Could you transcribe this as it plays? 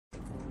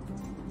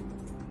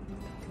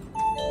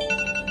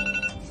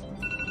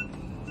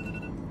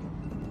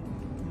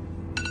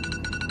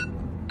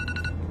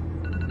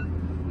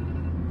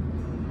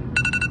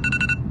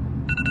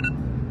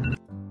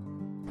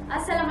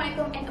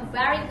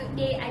very good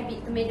day I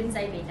bid to Madam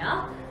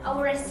Zaibeda,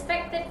 our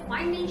respected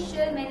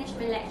financial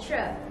management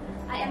lecturer.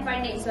 I am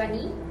Farina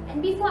Izwany,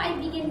 and before I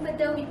begin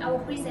further with our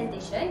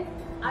presentation,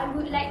 I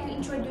would like to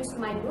introduce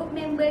my group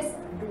members,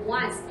 the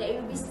ones that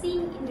you will be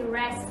seeing in the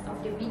rest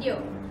of the video,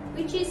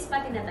 which is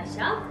Fatin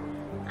Natasha,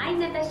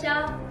 Ain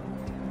Natasya,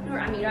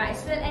 Amiera,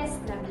 as well as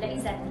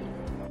Nabila.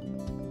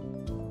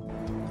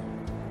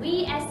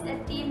 We as a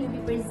team will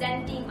be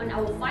presenting on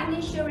our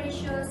financial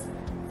ratios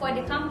for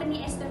the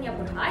company Astonia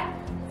Berhad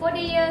for the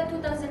year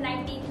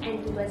 2019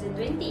 and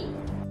 2020.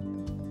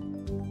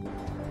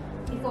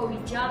 Before we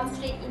jump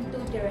straight into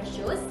the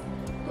ratios,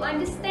 to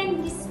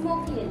understand this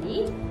more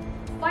clearly,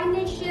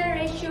 financial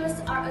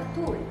ratios are a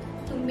tool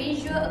to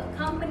measure a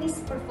company's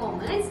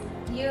performance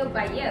year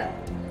by year.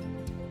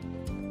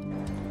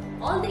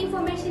 All the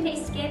information that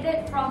is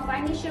gathered from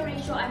financial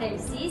ratio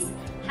analysis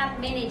help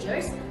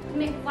managers to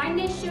make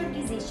financial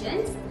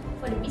decisions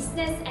for the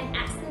business and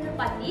external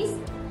parties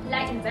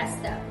like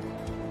investor.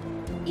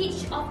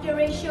 Each of the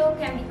ratio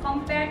can be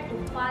compared to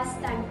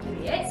past time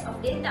periods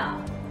of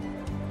data.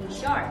 In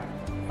short,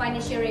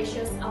 financial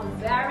ratios are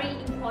very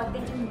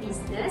important in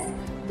business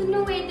to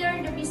know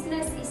whether the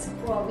business is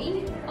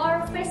growing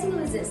or facing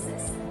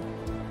losses.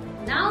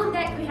 Now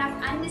that we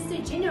have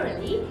understood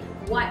generally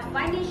what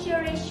financial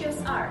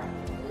ratios are,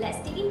 let's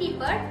dig in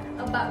deeper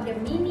about the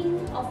meaning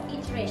of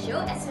each ratio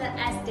as well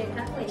as their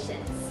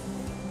calculations.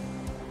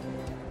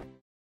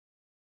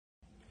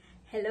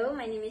 Hello,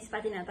 my name is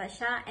Farina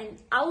Natasha, and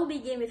I will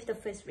begin with the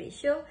first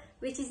ratio,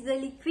 which is the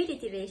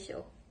liquidity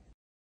ratio.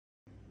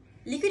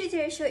 Liquidity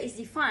ratio is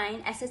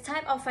defined as a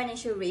type of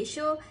financial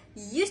ratio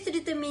used to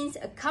determine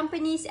a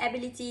company's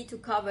ability to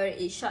cover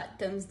its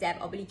short-term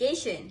debt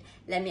obligation.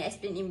 Let me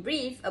explain in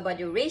brief about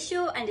the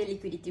ratio and the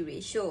liquidity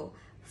ratio.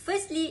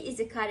 Firstly is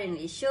the current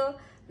ratio,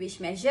 which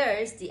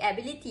measures the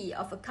ability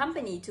of a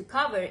company to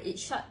cover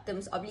its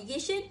short-term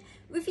obligation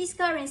with its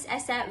current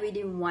asset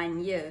within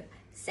 1 year.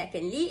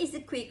 Secondly is the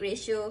quick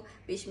ratio,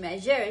 which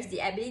measures the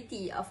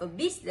ability of a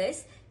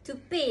business to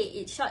pay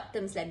its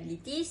short-term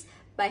liabilities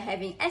by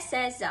having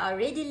assets that are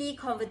readily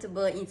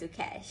convertible into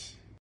cash.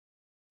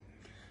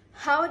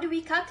 How do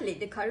we calculate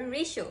the current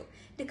ratio?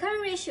 The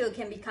current ratio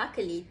can be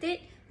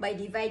calculated by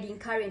dividing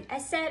current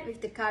asset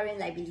with the current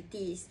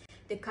liabilities.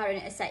 The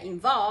current asset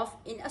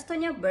involved in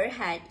Astonia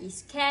Berhad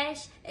is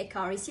cash,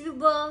 account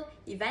receivable,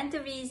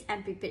 inventories,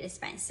 and prepaid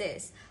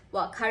expenses,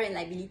 while current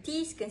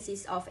liabilities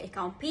consist of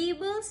account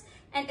payables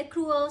and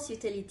accruals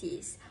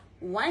utilities.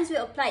 Once we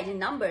apply the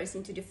numbers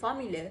into the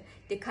formula,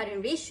 the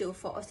current ratio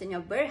for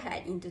Astonia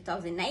Berhad in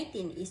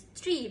 2019 is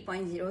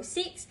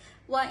 3.06,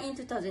 while in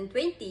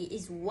 2020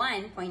 is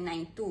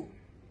 1.92.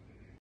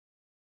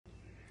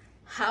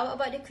 How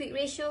about the quick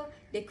ratio?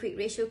 The quick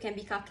ratio can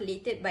be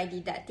calculated by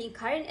deducting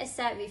current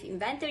asset with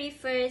inventory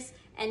first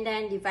and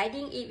then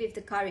dividing it with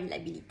the current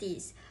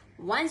liabilities.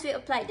 Once we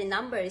apply the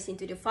numbers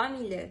into the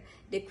formula,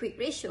 the quick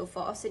ratio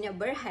for Astonia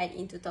Berhad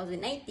in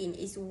 2019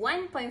 is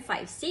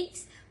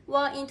 1.56,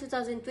 while in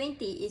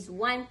 2020 is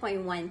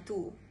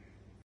 1.12.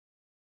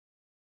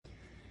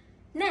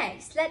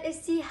 Next, let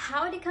us see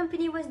how the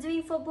company was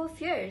doing for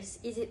both years.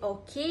 Is it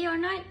okay or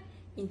not?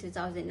 In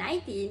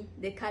 2019,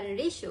 the current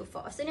ratio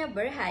for Astonia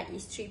Berhad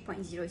is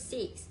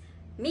 3.06,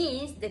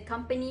 means the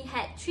company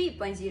had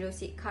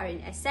 3.06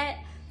 current asset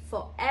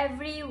for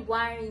every 1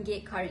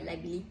 ringgit current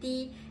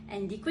liability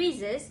and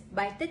decreases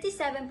by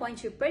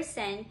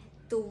 37.3%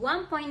 to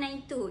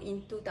 1.92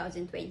 in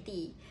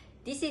 2020.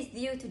 This is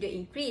due to the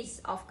increase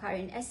of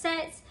current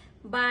assets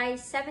by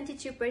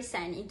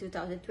 72% in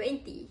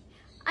 2020.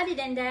 Other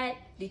than that,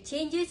 the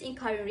changes in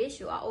current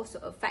ratio are also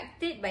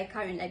affected by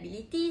current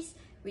liabilities,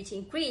 which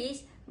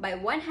increased by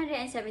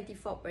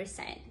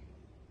 174%.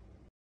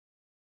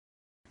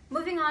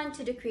 Moving on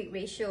to the quick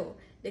ratio.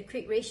 The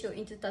quick ratio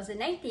in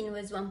 2019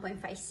 was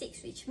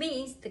 1.56, which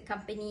means the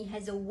company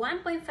has a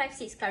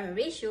 1.56 current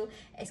ratio,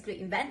 exclude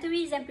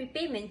inventories and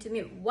prepayment, to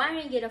meet 1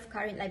 ringgit of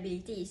current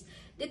liabilities.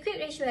 The quick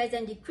ratio has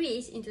then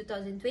decreased in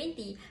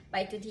 2020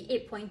 by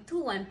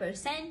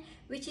 28.21%,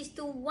 which is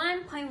to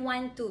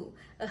 1.12.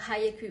 A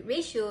higher quick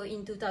ratio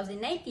in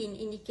 2019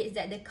 indicates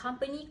that the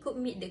company could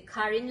meet the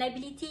current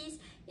liabilities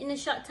in a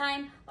short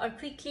time or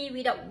quickly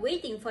without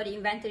waiting for the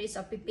inventories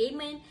or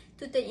prepayment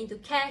to turn into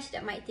cash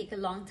that might take a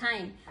long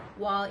time.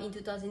 While in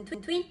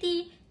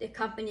 2020, the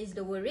company's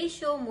lower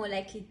ratio more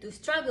likely to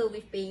struggle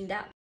with paying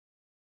debt.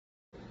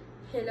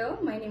 Hello,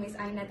 my name is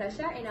Ain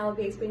Natasya, and I'll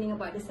be explaining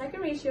about the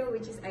second ratio,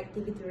 which is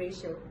activity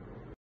ratio.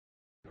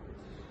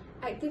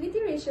 Activity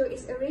ratio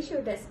is a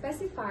ratio that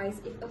specifies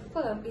if a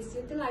firm is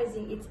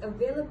utilizing its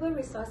available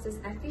resources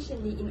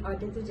efficiently in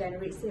order to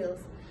generate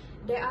sales.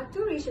 There are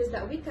two ratios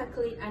that we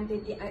calculate under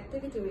the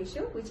activity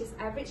ratio, which is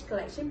average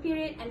collection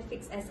period and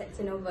fixed asset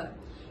turnover.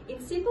 In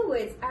simple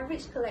words,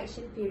 average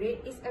collection period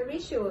is a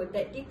ratio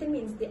that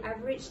determines the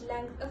average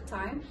length of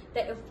time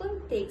that a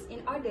firm takes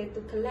in order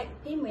to collect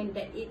payment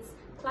that its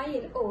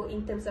client owe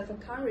in terms of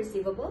account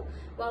receivable,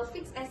 while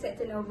fixed asset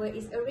turnover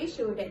is a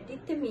ratio that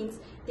determines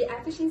the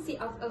efficiency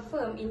of a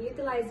firm in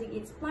utilizing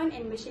its plant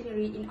and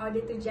machinery in order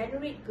to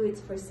generate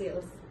goods for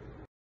sales.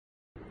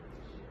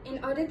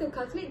 In order to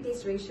calculate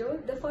this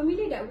ratio, the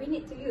formula that we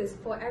need to use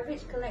for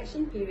average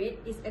collection period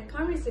is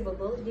account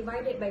receivable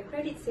divided by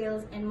credit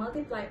sales and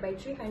multiplied by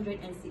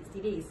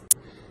 360 days.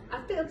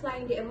 After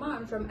applying the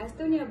amount from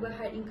Astonia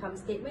Berhad income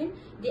statement,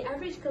 the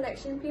average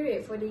collection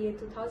period for the year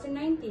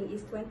 2019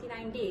 is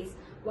 29 days,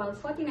 while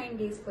 49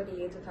 days for the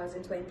year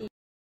 2020.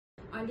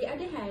 On the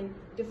other hand,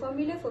 the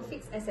formula for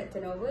fixed asset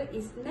turnover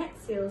is net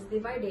sales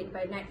divided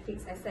by net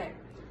fixed asset.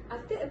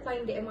 After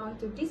applying the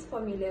amount to this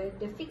formula,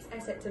 the fixed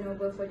asset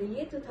turnover for the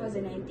year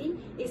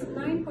 2019 is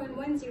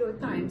 9.10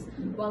 times,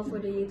 while for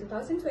the year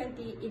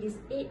 2020, it is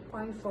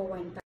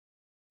 8.41 times.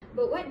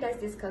 But what does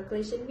this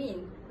calculation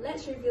mean?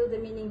 Let's reveal the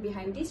meaning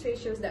behind these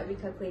ratios that we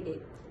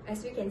calculated.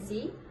 As we can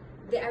see,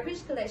 the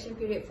average collection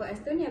period for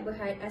Astonia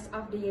Berhad as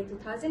of the year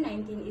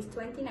 2019 is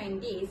 29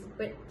 days,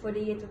 but for the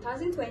year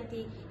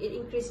 2020, it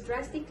increased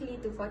drastically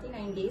to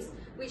 49 days,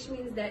 which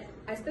means that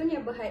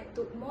Astonia Berhad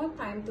took more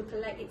time to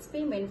collect its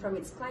payment from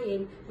its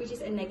client, which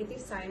is a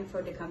negative sign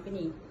for the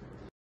company.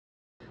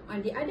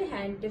 On the other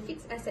hand, the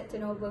fixed asset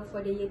turnover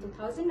for the year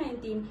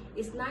 2019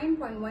 is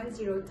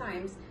 9.10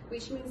 times,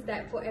 which means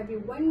that for every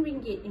 1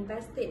 ringgit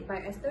invested by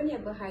Astonia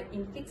Berhad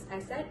in fixed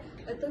asset,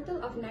 a total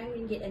of 9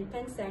 ringgit and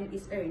 10 cents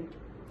is earned.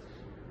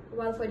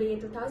 While for the year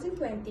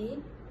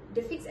 2020,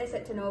 the fixed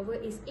asset turnover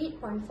is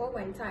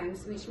 8.41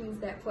 times, which means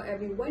that for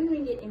every 1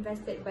 ringgit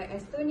invested by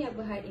Astonia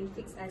Berhad in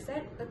fixed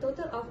asset, a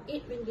total of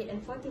 8 ringgit and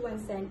 41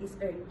 cents is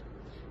earned.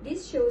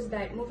 This shows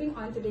that moving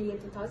on to the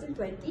year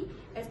 2020,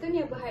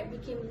 Astonia Berhad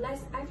became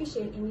less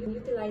efficient in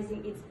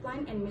utilizing its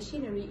plant and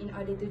machinery in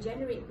order to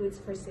generate goods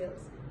for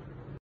sales.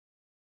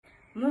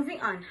 Moving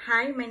on,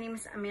 hi, my name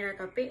is Amiera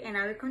Taufiq and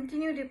I will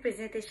continue the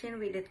presentation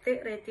with the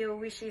third ratio,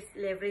 which is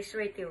leverage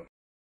ratio.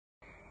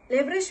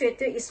 Leverage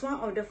ratio is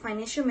one of the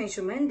financial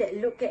measurements that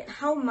look at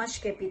how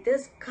much capital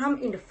come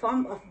in the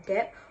form of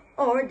debt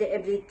or the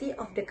ability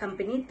of the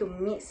company to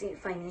meet its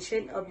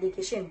financial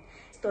obligation.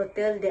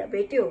 Total debt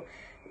ratio,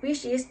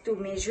 which is to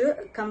measure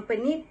a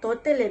company's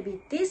total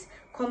liabilities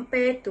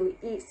compared to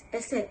its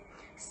asset.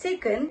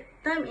 Second,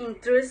 time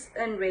interest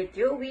earned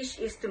ratio, which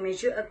is to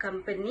measure a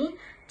company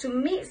to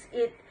meet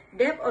its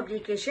debt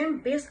obligation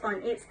based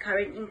on its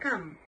current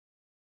income.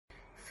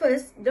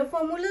 First, the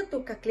formula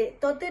to calculate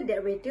total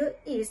debt ratio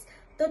is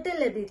total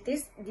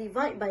liabilities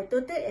divided by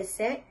total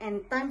asset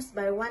and times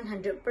by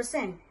 100%.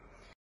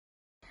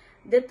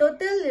 The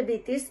total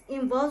liabilities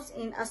involved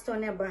in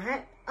Astonia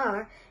Berhad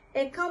are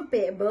account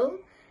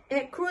payable,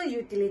 accrual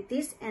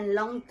utilities, and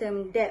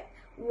long-term debt,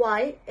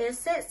 while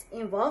assets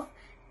involve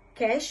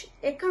cash,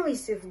 account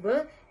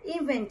receivable,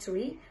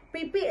 inventory,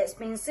 prepaid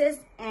expenses,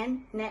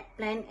 and net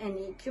plant and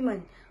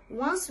equipment.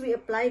 Once we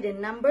apply the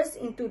numbers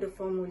into the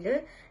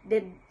formula,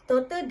 the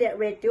total debt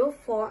ratio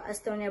for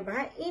Astonia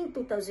Berhad in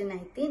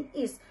 2019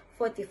 is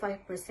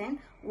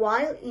 45%,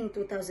 while in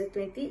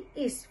 2020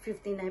 is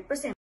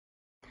 59%.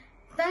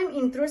 Time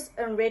interest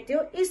earned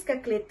ratio is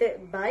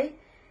calculated by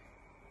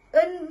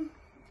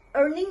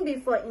earning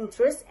before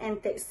interest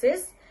and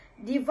taxes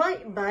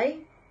divided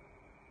by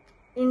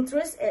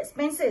interest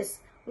expenses.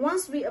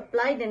 Once we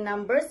apply the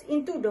numbers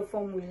into the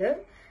formula,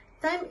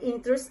 time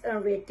interest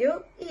earned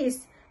ratio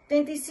is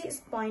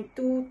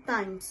 26.2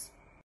 times.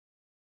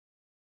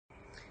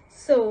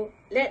 So,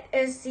 let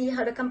us see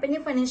how the company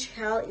financial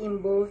health in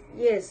both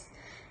years.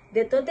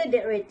 The total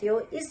debt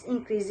ratio is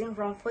increasing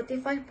from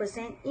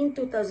 45% in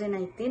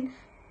 2019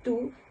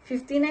 to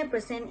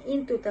 59%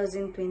 in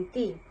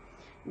 2020.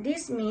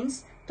 This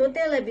means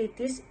total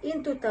liabilities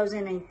in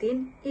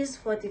 2019 is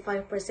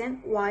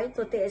 45%, while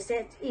total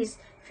assets is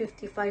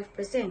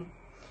 55%.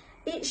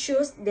 It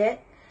shows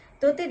that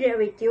total debt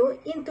ratio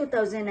in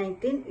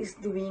 2019 is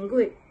doing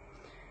good.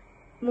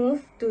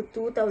 Move to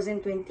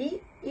 2020,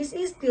 is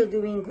still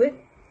doing good.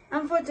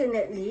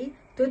 Unfortunately,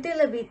 total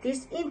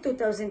liabilities in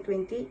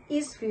 2020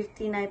 is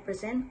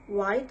 59%,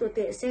 while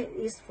total asset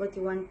is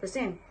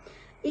 41%.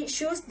 It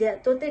shows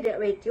that total debt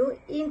ratio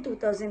in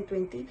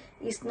 2020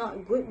 is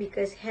not good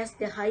because it has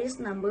the highest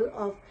number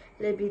of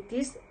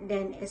liabilities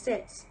than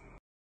assets.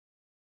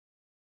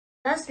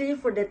 Lastly,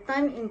 for the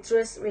time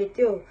interest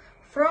ratio,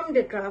 from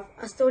the graph,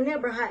 Astonia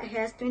Berhad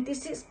has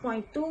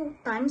 26.2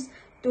 times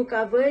to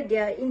cover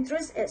their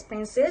interest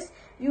expenses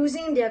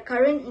using their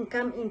current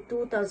income in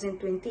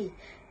 2020.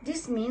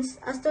 This means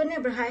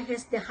Astonia Berhad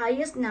has the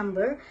highest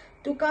number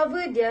to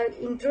cover their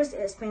interest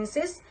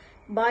expenses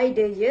by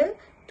the year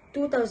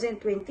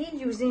 2020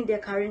 using their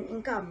current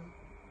income.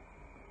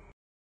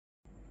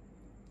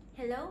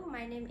 Hello,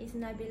 my name is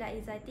Nabila.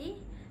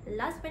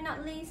 Last but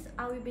not least,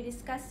 I will be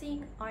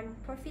discussing on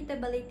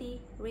profitability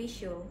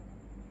ratio.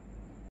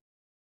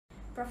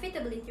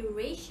 Profitability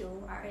ratio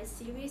are a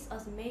series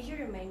of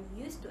measurements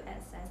used to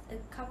assess a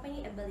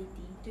company's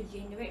ability to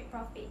generate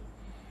profit.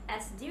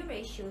 As the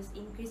ratios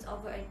increase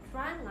over a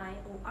trend line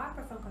or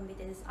outperform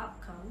competitors'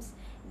 outcomes,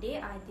 they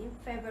are deemed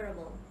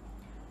favorable.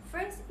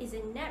 First is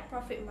a net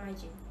profit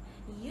margin,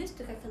 used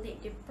to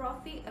calculate the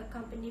profit a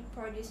company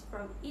produces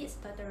from its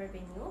total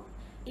revenue.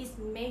 Is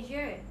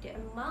measured the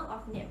amount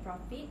of net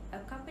profit a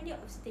company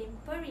obtains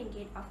per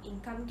ringgit of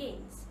income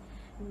gains.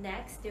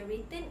 Next, the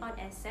return on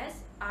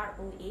assets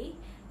 (ROA)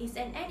 is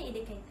an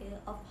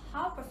indicator of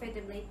how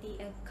profitability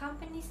a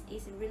company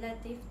is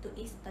relative to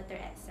its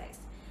total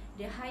assets.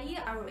 The higher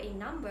ROA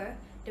number,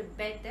 the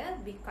better,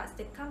 because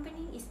the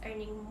company is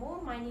earning more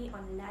money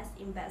on less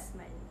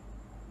investment.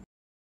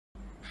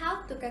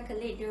 How to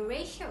calculate the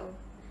ratio?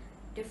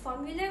 The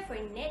formula for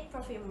net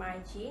profit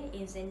margin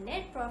is the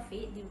net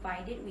profit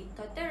divided with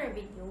total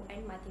revenue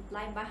and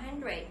multiplied by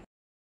 100.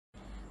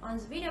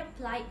 Once we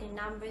apply the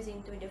numbers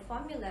into the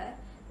formula,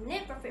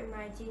 net profit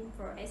margin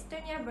for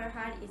Astonia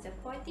Berhad is a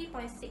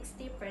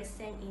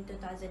 40.60% in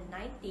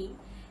 2019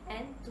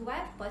 and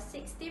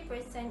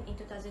 12.60% in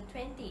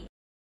 2020.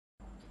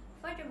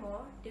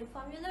 Furthermore, the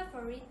formula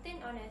for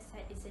return on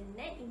asset is a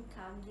net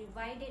income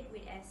divided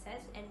with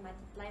assets and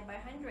multiplied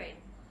by 100.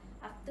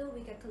 After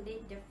we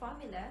calculate the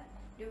formula,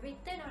 the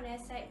return on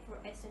asset for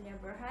Astonia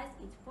Berhad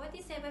is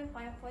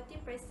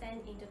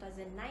 47.40% in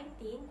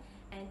 2019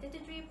 and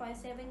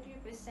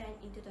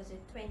 33.73% in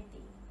 2020.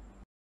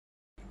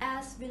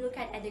 As we look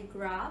at the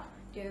graph,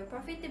 the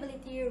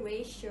profitability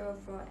ratio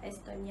for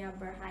Astonia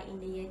Berhad in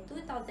the year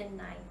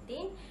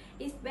 2019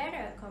 is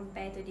better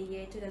compared to the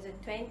year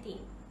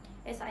 2020.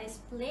 As I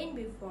explained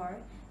before,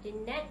 the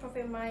net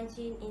profit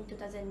margin in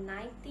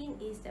 2019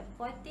 is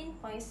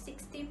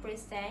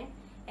 14.60%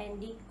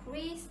 and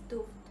decreased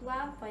to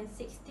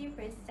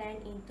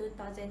 12.60% in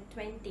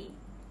 2020.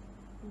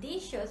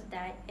 This shows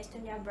that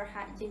Astonia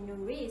Berhad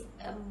generates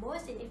a more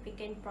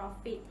significant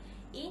profit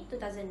in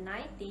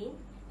 2019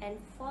 and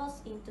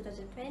falls in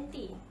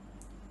 2020.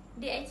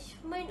 The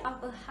achievement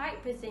of a high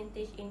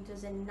percentage in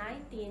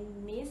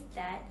 2019 means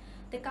that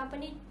the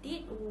company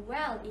did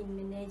well in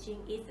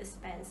managing its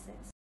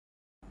expenses.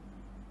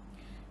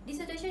 This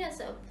situation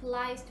also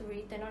applies to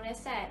return on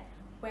asset,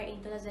 where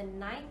in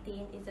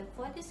 2019 is a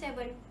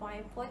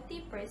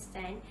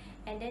 47.40%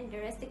 and then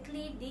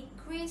drastically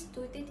decreased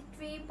to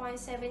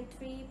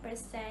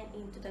 33.73%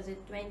 in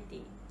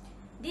 2020.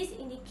 This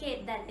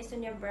indicates that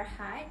Astonia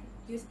Berhad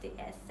used the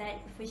asset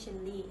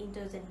efficiently in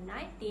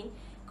 2019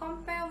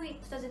 compared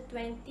with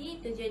 2020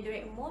 to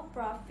generate more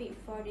profit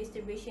for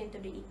distribution to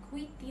the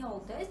equity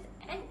holders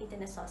and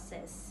internal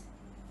sources.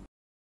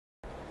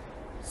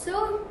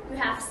 So, we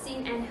have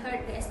seen and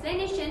heard the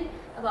explanation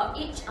about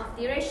each of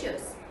the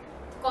ratios.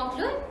 To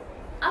conclude,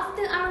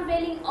 after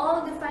unveiling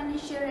all the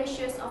financial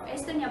ratios of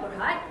Astonia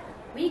Berhad,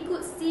 we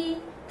could see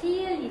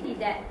clearly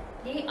that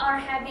they are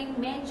having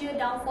major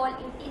downfall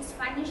in its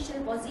financial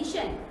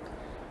position.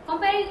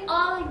 Comparing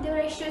all the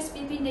ratios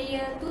between the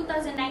year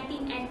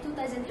 2019 and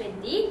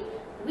 2020,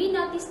 we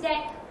noticed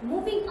that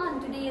moving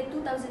on to the year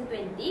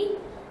 2020,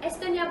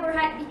 Astonia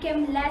Berhad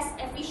became less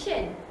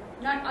efficient,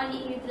 not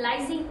only in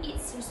utilizing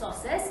its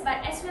resources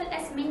but as well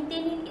as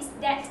maintaining its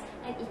debt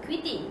and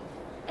equity.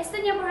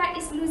 Astonia Berhad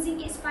is losing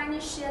its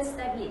financial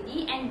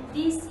stability, and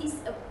this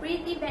is a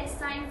pretty bad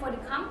sign for the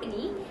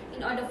company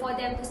in order for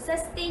them to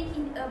sustain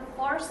in a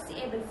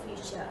foreseeable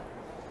future.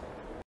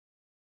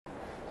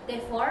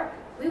 Therefore,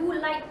 we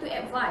would like to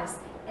advise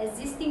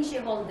existing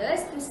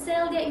shareholders to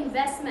sell their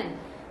investment,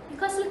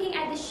 because looking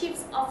at the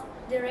shifts of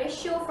the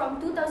ratio from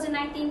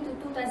 2019 to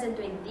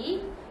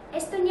 2020,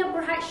 Astonia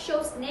Berhad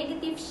shows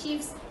negative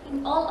shifts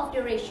in all of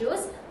the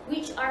ratios,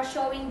 which are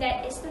showing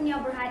that Astonia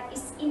Berhad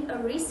is in a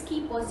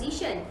risky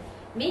position,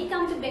 may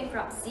come to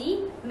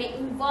bankruptcy, may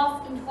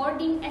involve in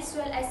hoarding as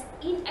well as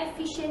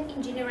inefficient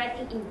in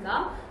generating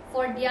income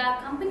for their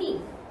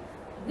company.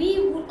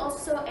 We would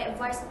also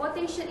advise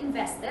potential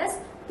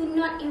investors to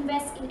not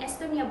invest in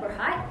Astonia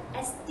Berhad,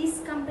 as this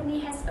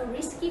company has a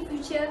risky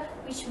future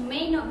which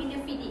may not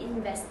benefit the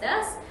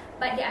investors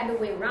but the other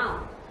way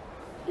around.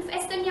 If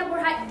Astonia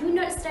Berhad do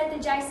not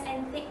strategize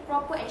and take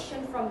proper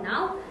action from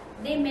now,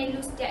 they may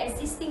lose their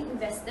existing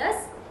investors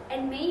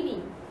and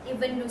maybe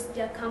even lose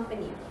their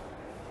company.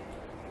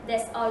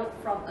 That's all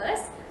from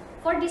us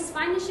for this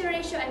financial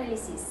ratio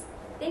analysis.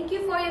 Thank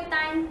you for your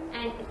time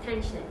and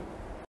attention.